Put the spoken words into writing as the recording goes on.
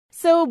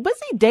So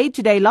busy day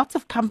today, lots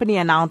of company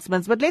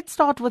announcements, but let's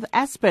start with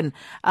Aspen.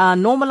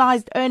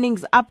 Normalized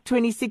earnings up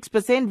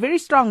 26%, very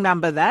strong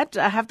number that.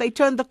 Have they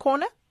turned the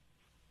corner?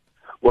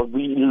 Well,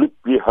 we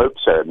hope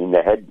so. I mean,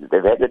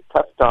 they've had a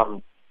tough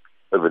time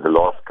over the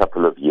last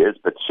couple of years,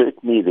 but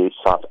certainly their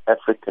South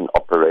African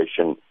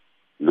operation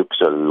looks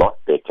a lot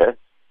better.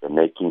 They're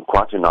making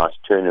quite a nice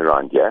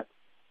turnaround here.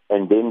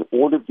 And then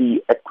all of the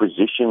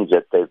acquisitions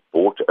that they've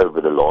bought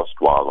over the last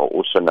while are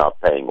also now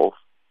paying off.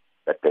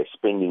 That they're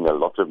spending a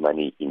lot of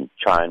money in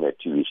China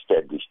to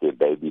establish their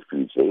baby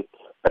foods there.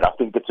 But I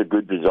think it's a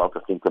good result. I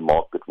think the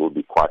market will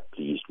be quite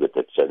pleased with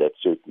it. So that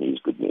certainly is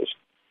good news.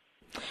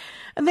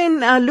 And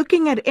then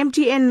looking at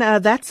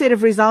Mtn, that set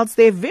of results,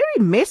 they're very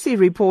messy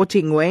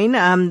reporting, Wayne.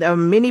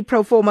 Many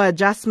pro forma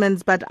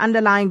adjustments, but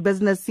underlying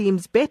business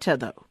seems better,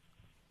 though.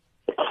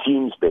 It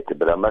seems better,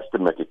 but I must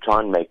admit to try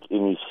and make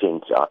any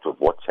sense out of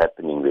what's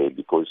happening there,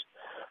 because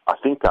I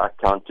think I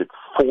counted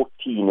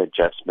 14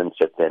 adjustments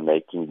that they're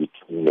making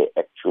between their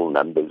actual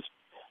numbers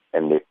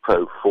and their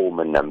pro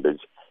forma numbers,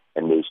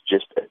 and there's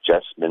just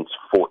adjustments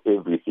for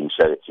everything.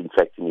 So it's in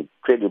fact an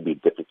incredibly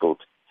difficult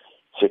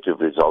set of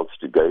results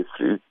to go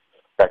through.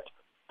 But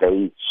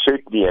they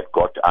certainly have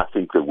got, I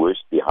think, the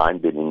worst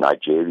behind them in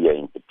Nigeria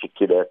in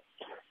particular.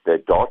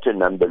 The data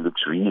number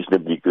looks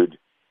reasonably good,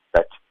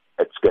 but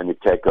it's going to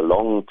take a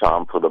long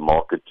time for the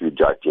market to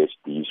digest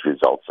these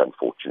results,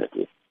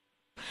 unfortunately.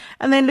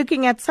 And then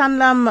looking at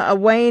Sanlam,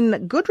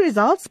 Wayne, good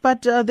results,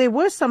 but there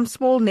were some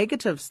small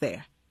negatives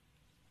there.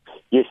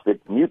 Yes, the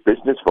new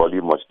business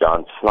volume was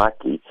down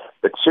slightly,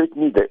 but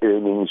certainly the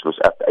earnings was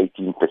up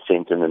 18%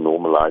 on a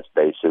normalized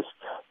basis.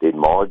 Their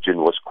margin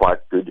was quite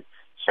good.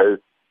 So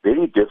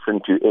very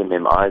different to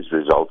MMI's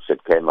results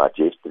that came out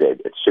yesterday.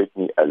 It's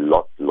certainly a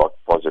lot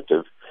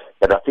positive.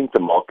 But I think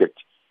the market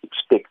is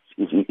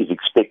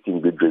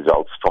expecting good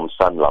results from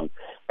Sanlam,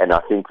 and I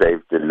think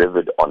they've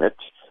delivered on it.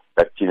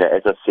 But,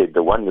 as I said,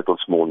 the one little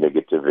small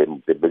negative,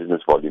 the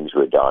business volumes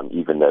were down,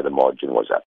 even though the margin was up.